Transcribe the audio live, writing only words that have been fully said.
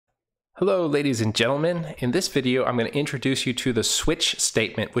Hello, ladies and gentlemen. In this video, I'm going to introduce you to the switch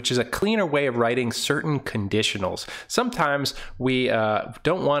statement, which is a cleaner way of writing certain conditionals. Sometimes we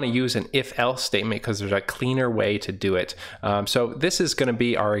don't want to use an if-else statement because there's a cleaner way to do it. So this is going to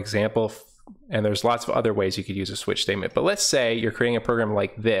be our example. And there's lots of other ways you could use a switch statement. But let's say you're creating a program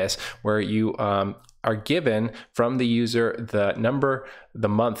like this, where you are given from the user the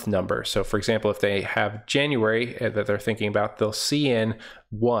month number. So for example, if they have January that they're thinking about, they'll see in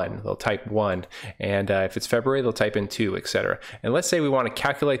 1, they'll type 1. And if it's February, they'll type in 2, etc. And let's say we want to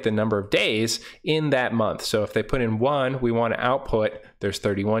calculate the number of days in that month. So if they put in 1, we want to output there's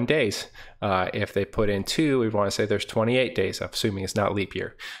 31 days. If they put in 2, we want to say there's 28 days, assuming it's not leap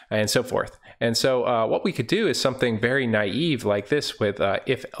year, and so forth. And so what we could do is something very naive like this with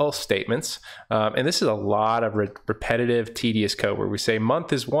if-else statements. And this is a lot of repetitive, tedious code where we say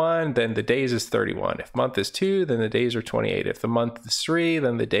month is 1, then the days is 31. If month is 2, then the days are 28. If the month is 3,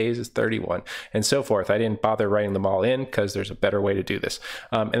 then the days is 31, and so forth. I didn't bother writing them all in because there's a better way to do this.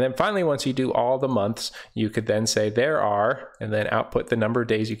 And then finally, once you do all the months, you could then say there are, and then output the number of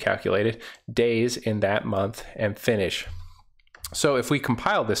days you calculated, days in that month, and finish. So if we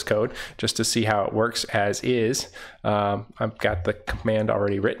compile this code just to see how it works as is, I've got the command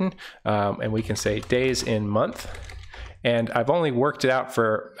already written, and we can say days in month. And I've only worked it out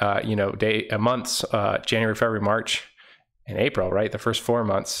for months, January, February, March, and April, right? The first 4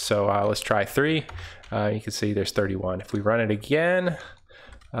 months. So let's try 3. You can see there's 31. If we run it again,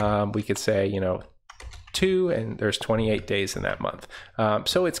 we could say 2, and there's 28 days in that month.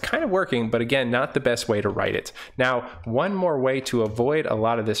 So it's kind of working, but again, not the best way to write it. Now, one more way to avoid a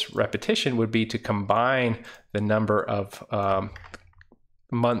lot of this repetition would be to combine the number of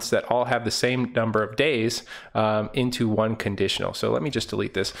months that all have the same number of days into one conditional. So let me just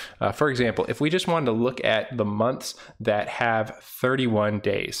delete this. For example, if we just wanted to look at the months that have 31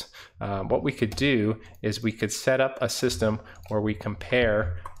 days, what we could do is we could set up a system where we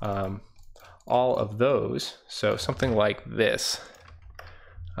compare all of those. So something like this.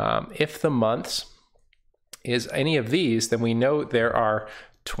 If the months is any of these, then we know there are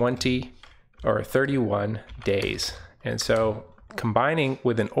 20 or 31 days. And so combining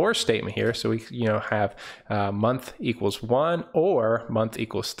with an or statement here, so we have month equals 1, or month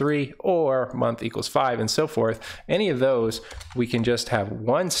equals 3, or month equals 5, and so forth. Any of those, we can just have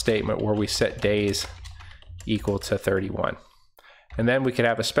one statement where we set days equal to 31. And then we could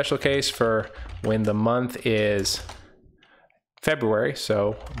have a special case for when the month is February.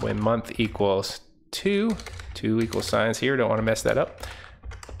 So when month equals 2 equal signs here, don't want to mess that up.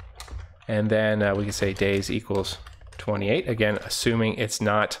 And then we can say days equals 28, again, assuming it's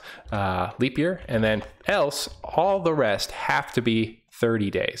not leap year. And then else, all the rest have to be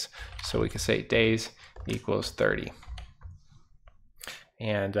 30 days. So we can say days equals 30.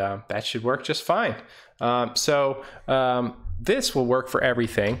 And that should work just fine. This will work for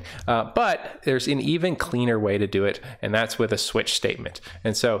everything, but there's an even cleaner way to do it, and that's with a switch statement.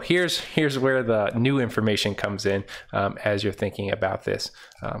 And so here's where the new information comes in as you're thinking about this.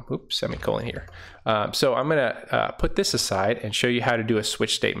 Oops, semicolon here. So I'm going to put this aside and show you how to do a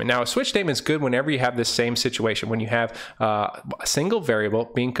switch statement. Now, a switch statement is good whenever you have this same situation, when you have a single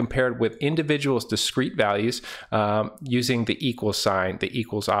variable being compared with individuals' discrete values using the equal sign, the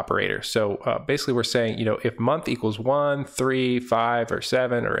equals operator. So basically we're saying, if month equals 1, 3, 5, or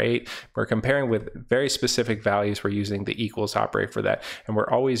 7, or 8, we're comparing with very specific values. We're using the equals operator for that. And we're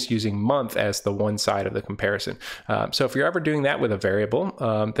always using month as the one side of the comparison. So if you're ever doing that with a variable,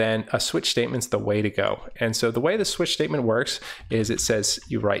 then a switch statement's the way to go. And so the way the switch statement works is it says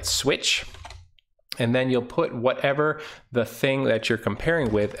you write switch, and then you'll put whatever the thing that you're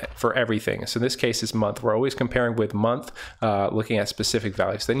comparing with for everything. So in this case is month. We're always comparing with month, looking at specific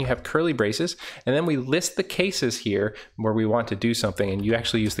values. Then you have curly braces, and then we list the cases here where we want to do something, and you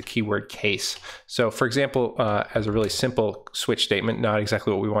actually use the keyword case. So for example, as a really simple switch statement, not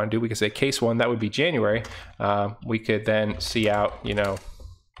exactly what we want to do, we could say case 1, that would be January. We could then see out,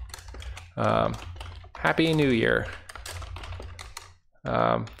 Happy New Year.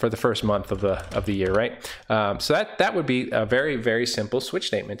 For the first month of the year, right? So that would be a very, very simple switch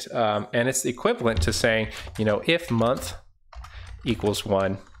statement. And it's equivalent to saying, if month equals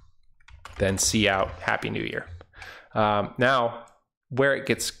 1, then see out Happy New Year. Now, where it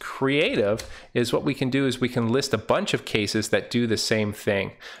gets creative is what we can do is we can list a bunch of cases that do the same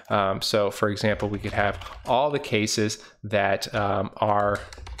thing. So for example, we could have all the cases that are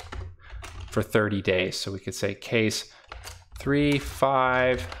for 30 days. So we could say case 3,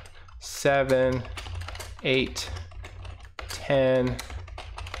 5, 7, 8, 10,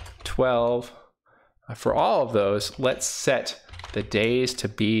 12. For all of those, let's set the days to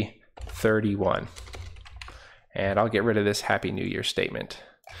be 31. And I'll get rid of this Happy New Year statement.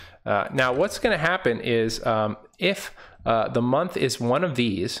 Now, what's going to happen is if the month is one of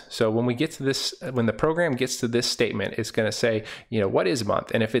these, so when we get to this, when the program gets to this statement, it's going to say, what is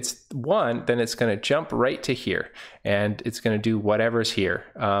month? And if it's 1, then it's going to jump right to here, and it's going to do whatever's here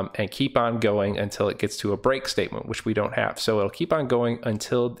and keep on going until it gets to a break statement, which we don't have. So it'll keep on going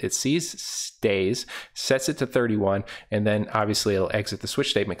until it sees days, sets it to 31, and then obviously it'll exit the switch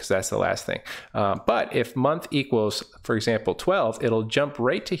statement because that's the last thing. But if month equals, for example, 12, it'll jump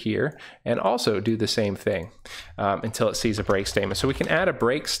right to here and also do the same thing until it sees a break statement. So we can add a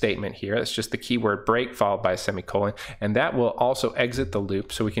break statement here. That's just the keyword break followed by a semicolon, and that will also exit the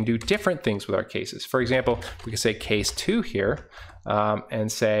loop. So we can do different things with our cases. For example, we can say case 2 here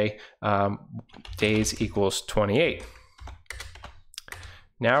and say days equals 28.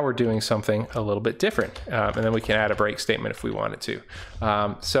 Now we're doing something a little bit different, and then we can add a break statement if we wanted to.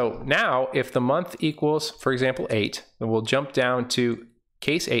 So now if the month equals, for example, 8, then we'll jump down to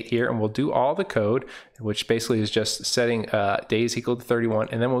case 8 here, and we'll do all the code, which basically is just setting days equal to 31.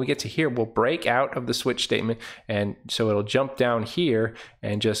 And then when we get to here, we'll break out of the switch statement, and so it'll jump down here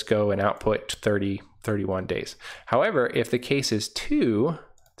and just go and output 31 days. However, if the case is 2,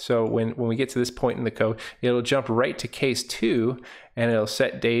 so when we get to this point in the code, it'll jump right to case 2, and it'll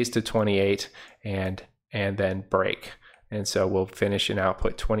set days to 28 and then break. And so we'll finish and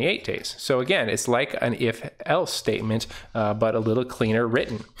output 28 days. So again, it's like an if-else statement, but a little cleaner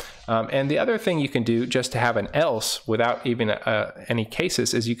written. And the other thing you can do just to have an else without even any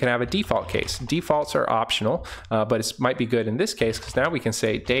cases is you can have a default case. Defaults are optional, but it might be good in this case because now we can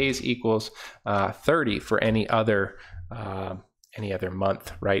say days equals 30 for any other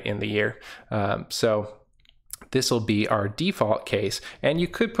month, right, in the year. So this will be our default case, and you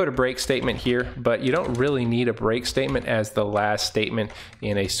could put a break statement here, but you don't really need a break statement as the last statement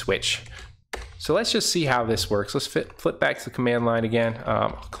in a switch. So let's just see how this works. Let's flip back to the command line again.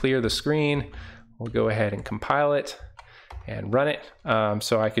 Clear the screen. We'll go ahead and compile it and run it.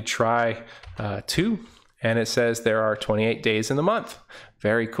 So I could try 2, and it says there are 28 days in the month.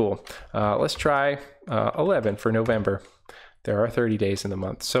 Very cool. Let's try 11 for November. There are 30 days in the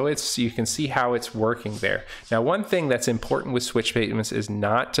month. So you can see how it's working there. Now, one thing that's important with switch statements is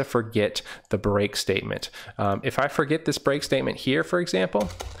not to forget the break statement. If I forget this break statement here, for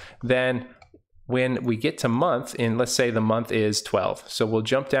example, then when we get to month, and let's say the month is 12, so we'll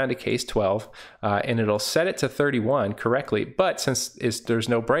jump down to case 12, and it'll set it to 31 correctly, but since there's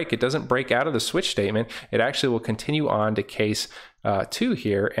no break, it doesn't break out of the switch statement, it actually will continue on to case 2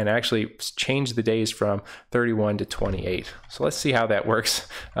 here and actually change the days from 31 to 28. So let's see how that works.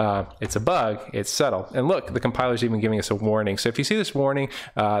 It's a bug, it's subtle. And look, the compiler's even giving us a warning. So if you see this warning,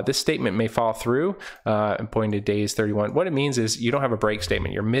 this statement may fall through and pointing to days 31. What it means is you don't have a break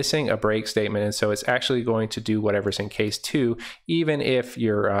statement. You're missing a break statement, and so it's actually going to do whatever's in case 2, even if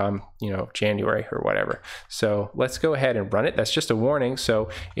you're January or whatever. So let's go ahead and run it. That's just a warning, so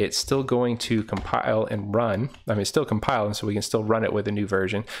it's still going to compile and run. I mean, it's still compiled, so we can still run it with a new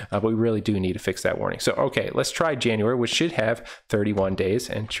version, but we really do need to fix that warning. So okay, let's try January, which should have 31 days,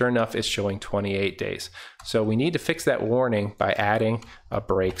 and sure enough, it's showing 28 days. So we need to fix that warning by adding a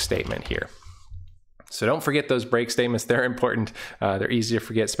break statement here. So don't forget those break statements. They're important. They're easy to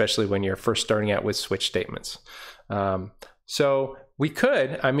forget, especially when you're first starting out with switch statements. So we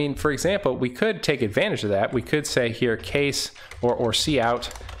could, for example, we could take advantage of that. We could say here case or see out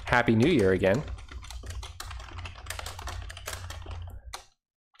Happy New Year again.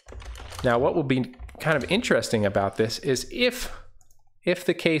 Now, what will be kind of interesting about this is if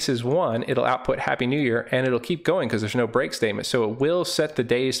the case is 1, it'll output Happy New Year, and it'll keep going because there's no break statement. So it will set the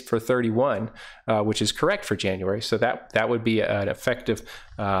days for 31, which is correct for January. So that would be an effective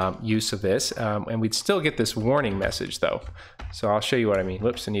use of this. And we'd still get this warning message, though. So I'll show you what I mean.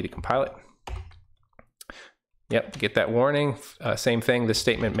 Whoops, I need to compile it. Yep, get that warning. Same thing, this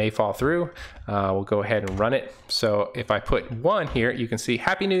statement may fall through. We'll go ahead and run it. So if I put 1 here, you can see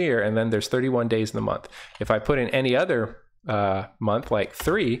Happy New Year, and then there's 31 days in the month. If I put in any other month, like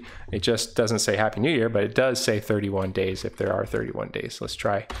 3, it just doesn't say Happy New Year, but it does say 31 days if there are 31 days. Let's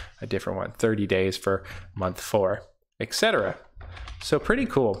try a different one, 30 days for month 4, etc. So pretty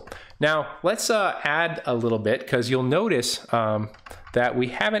cool. Now let's add a little bit, because you'll notice that we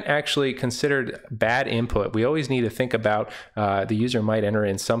haven't actually considered bad input. We always need to think about the user might enter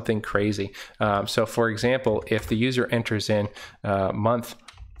in something crazy. So for example, if the user enters in month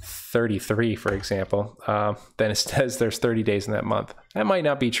 33, for example, then it says there's 30 days in that month. That might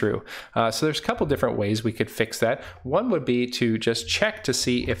not be true. So there's a couple different ways we could fix that. One would be to just check to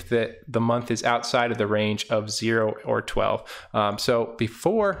see if the month is outside of the range of 0 or 12. So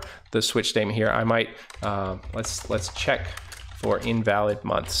before the switch statement here, I might, let's check for invalid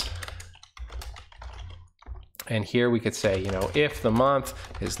months. And here we could say, you know, if the month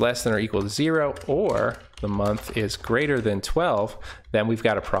is less than or equal to 0 or the month is greater than 12, then we've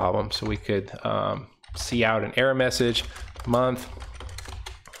got a problem. So we could see out an error message, month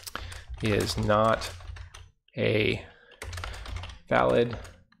is not a valid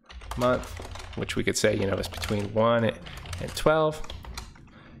month, which we could say, you know, is between 1 and 12.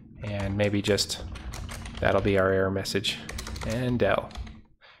 And maybe just, that'll be our error message, and L.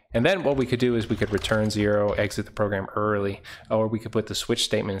 And then what we could do is we could return 0, exit the program early, or we could put the switch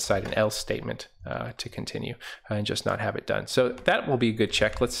statement inside an else statement to continue and just not have it done. So that will be a good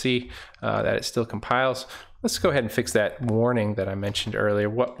check. Let's see that it still compiles. Let's go ahead and fix that warning that I mentioned earlier.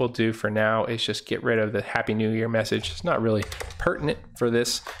 What we'll do for now is just get rid of the Happy New Year message. It's not really pertinent for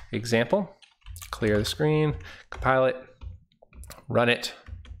this example. Clear the screen, compile it, run it.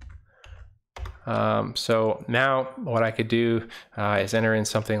 So now what I could do is enter in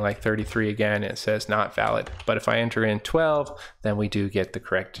something like 33 again. It says not valid. But if I enter in 12, then we do get the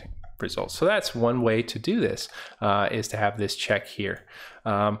correct results. So that's one way to do this, is to have this check here.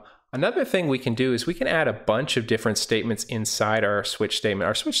 Another thing we can do is we can add a bunch of different statements inside our switch statement.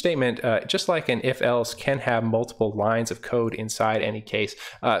 Our switch statement, just like an if-else, can have multiple lines of code inside any case.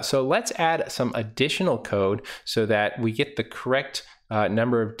 So let's add some additional code so that we get the correct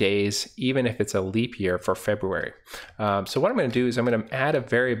number of days, even if it's a leap year for February. So what I'm going to do is I'm going to add a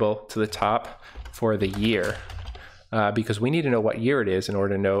variable to the top for the year. Because we need to know what year it is in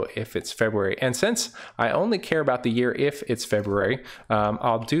order to know if it's February. And since I only care about the year if it's February,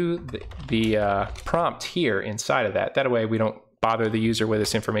 I'll do the prompt here inside of that. That way we don't bother the user with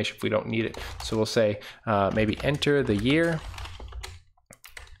this information if we don't need it. So we'll say maybe enter the year,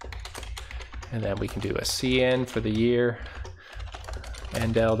 and then we can do a CN for the year,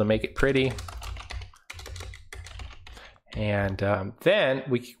 and L to make it pretty. And then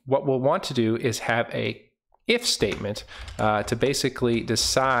what we'll want to do is have a if statement to basically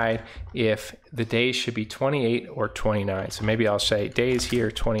decide if the days should be 28 or 29. So maybe I'll say days here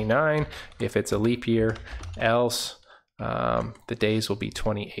 29 if it's a leap year, else the days will be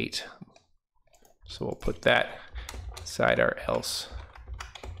 28. So we'll put that inside our else.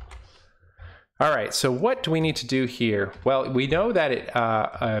 All right, so what do we need to do here? Well, we know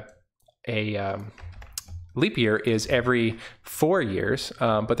that leap year is every 4 years,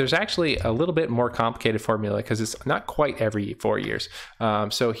 but there's actually a little bit more complicated formula because it's not quite every 4 years.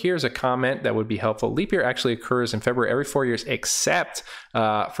 So here's a comment that would be helpful. Leap year actually occurs in February every 4 years, except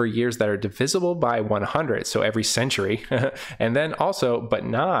for years that are divisible by 100, so every century, and then also, but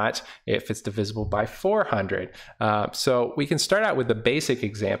not if it's divisible by 400. So we can start out with the basic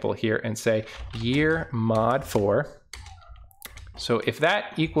example here and say year mod 4. So if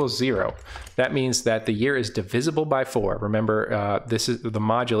that equals 0, that means that the year is divisible by 4. Remember, this is the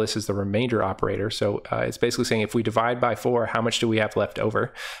modulus is the remainder operator. So it's basically saying if we divide by 4, how much do we have left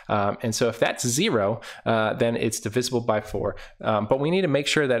over? And so if that's 0, then it's divisible by 4. But we need to make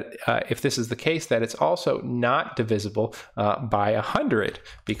sure that if this is the case, that it's also not divisible by 100,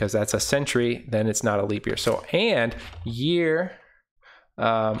 because that's a century, then it's not a leap year. So, and year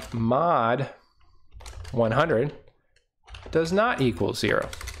mod 100 does not equal 0.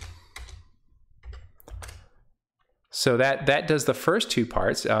 So that does the first two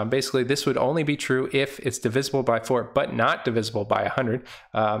parts. Basically, this would only be true if it's divisible by 4, but not divisible by 100.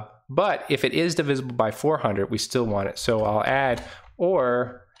 But if it is divisible by 400, we still want it. So I'll add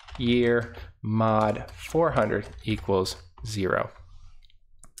or year mod 400 equals 0.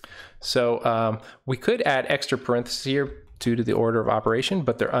 So we could add extra parentheses here due to the order of operation,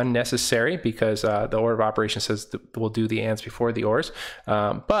 but they're unnecessary because the order of operation says that we'll do the ands before the ors.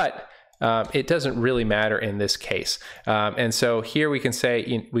 But it doesn't really matter in this case. And so here we can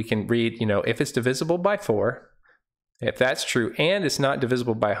say, we can read, if it's divisible by 4, if that's true, and it's not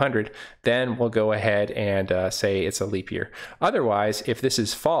divisible by 100, then we'll go ahead and say it's a leap year. Otherwise, if this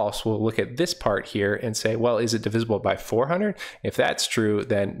is false, we'll look at this part here and say, well, is it divisible by 400? If that's true,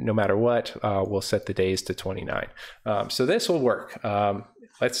 then no matter what, we'll set the days to 29. So this will work.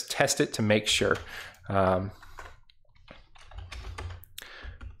 Let's test it to make sure.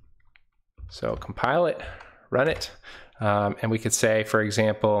 So compile it, run it, and we could say, for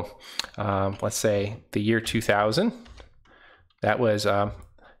example, let's say the year 2000. That was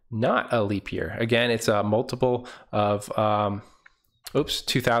not a leap year. Again, it's a multiple of oops,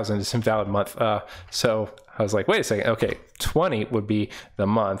 2000 is invalid month. So I was like, wait a second. Okay, 20 would be the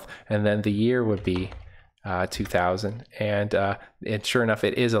month, and then the year would be 2000, and sure enough,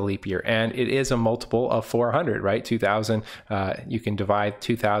 it is a leap year, and it is a multiple of 400, right? 2000, you can divide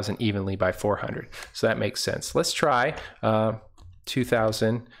 2000 evenly by 400, so that makes sense. Let's try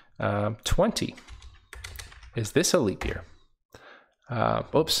 2020. Is this a leap year?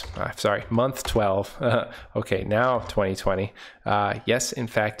 Oops, sorry, month 12. Okay, now 2020. Yes, in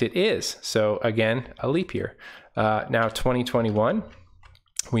fact, it is. So again, a leap year. Now 2021,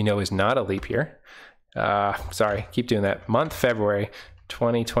 we know is not a leap year. Sorry, keep doing that. Month February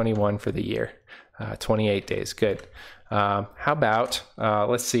 2021 for the year. 28 days, good. How about,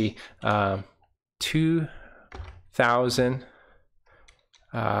 let's see, 2000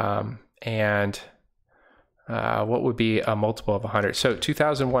 and what would be a multiple of 100? So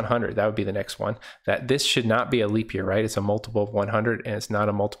 2100, that would be the next one. This should not be a leap year, right? It's a multiple of 100 and it's not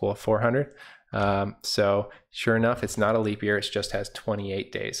a multiple of 400. So sure enough, it's not a leap year. It just has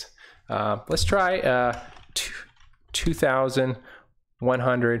 28 days. Let's try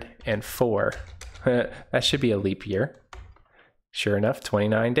 2104. That should be a leap year. Sure enough,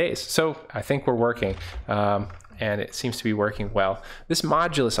 29 days. So I think we're working. And it seems to be working well. This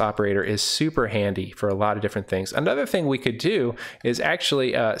modulus operator is super handy for a lot of different things. Another thing we could do is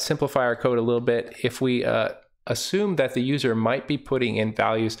actually simplify our code a little bit. If we assume that the user might be putting in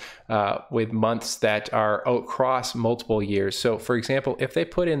values with months that are across multiple years. So for example, if they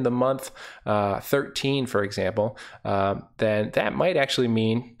put in the month 13, for example, then that might actually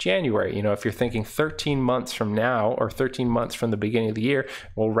mean January. You know, if you're thinking 13 months from now or 13 months from the beginning of the year,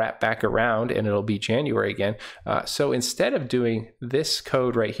 we'll wrap back around and it'll be January again. So instead of doing this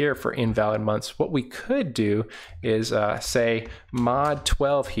code right here for invalid months, what we could do is say mod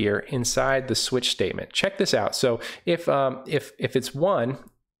 12 here inside the switch statement. Check this out. So if it's 1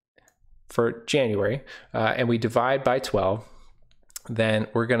 for January and we divide by 12, then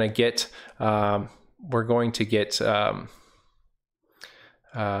we're going to get 1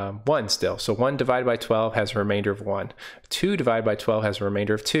 still. So 1 divided by 12 has a remainder of 1. 2 divided by 12 has a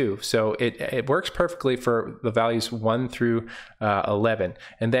remainder of 2. So it works perfectly for the values 1 through 11.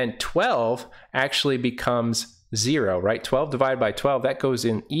 And then 12 actually becomes 0, right? 12 divided by 12, that goes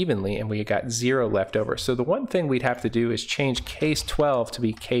in evenly and we got 0 left over. So the one thing we'd have to do is change case 12 to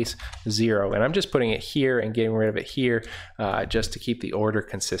be case 0. And I'm just putting it here and getting rid of it here just to keep the order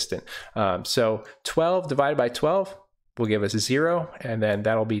consistent. So 12 divided by 12 will give us 0, and then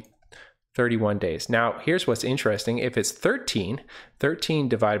that'll be 31 days. Now, here's what's interesting. If it's 13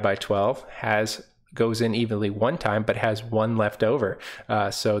 divided by 12 goes in evenly 1 time, but has 1 left over.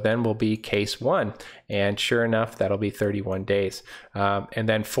 So then will be case 1. And sure enough, that'll be 31 days. And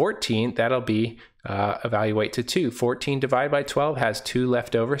then 14, that'll be evaluate to 2. 14 divided by 12 has 2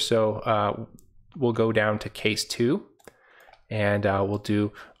 left over. So we'll go down to case 2. And we'll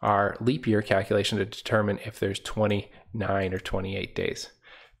do our leap year calculation to determine if there's 29 or 28 days.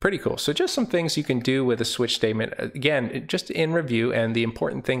 Pretty cool. So just some things you can do with a switch statement. Again, just in review, and the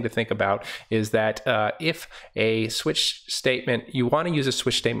important thing to think about is that if a switch statement, you want to use a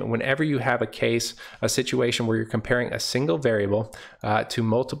switch statement whenever you have a situation where you're comparing a single variable to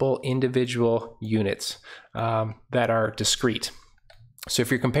multiple individual units that are discrete. So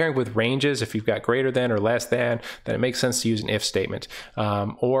if you're comparing with ranges, if you've got greater than or less than, then it makes sense to use an if statement.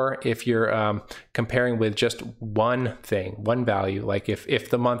 Or if you're comparing with just one thing, one value, like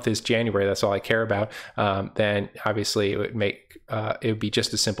if the month is January, that's all I care about, then obviously it would be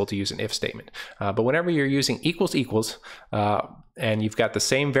just as simple to use an if statement. But whenever you're using equals equals, and you've got the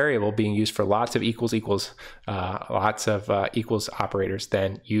same variable being used for lots of equals equals operators,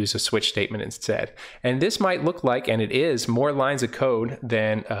 then use a switch statement instead. And this might look like, and it is, more lines of code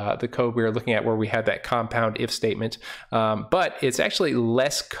than the code we were looking at where we had that compound if statement, but it's actually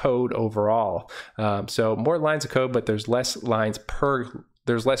less code overall. So more lines of code, but there's less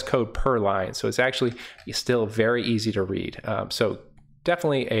code per line. So it's actually still very easy to read. So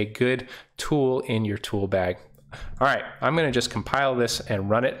definitely a good tool in your tool bag. All right, I'm going to just compile this and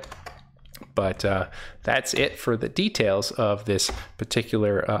run it. But that's it for the details of this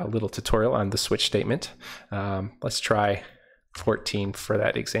particular little tutorial on the switch statement. Let's try 14 for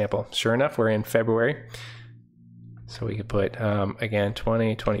that example. Sure enough, we're in February. So we could put, again,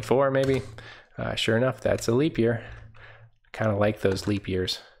 2024 maybe. Sure enough, that's a leap year. Kind of like those leap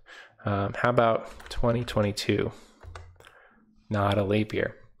years. How about 2022? Not a leap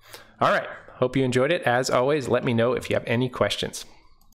year. All right. Hope you enjoyed it. As always, let me know if you have any questions.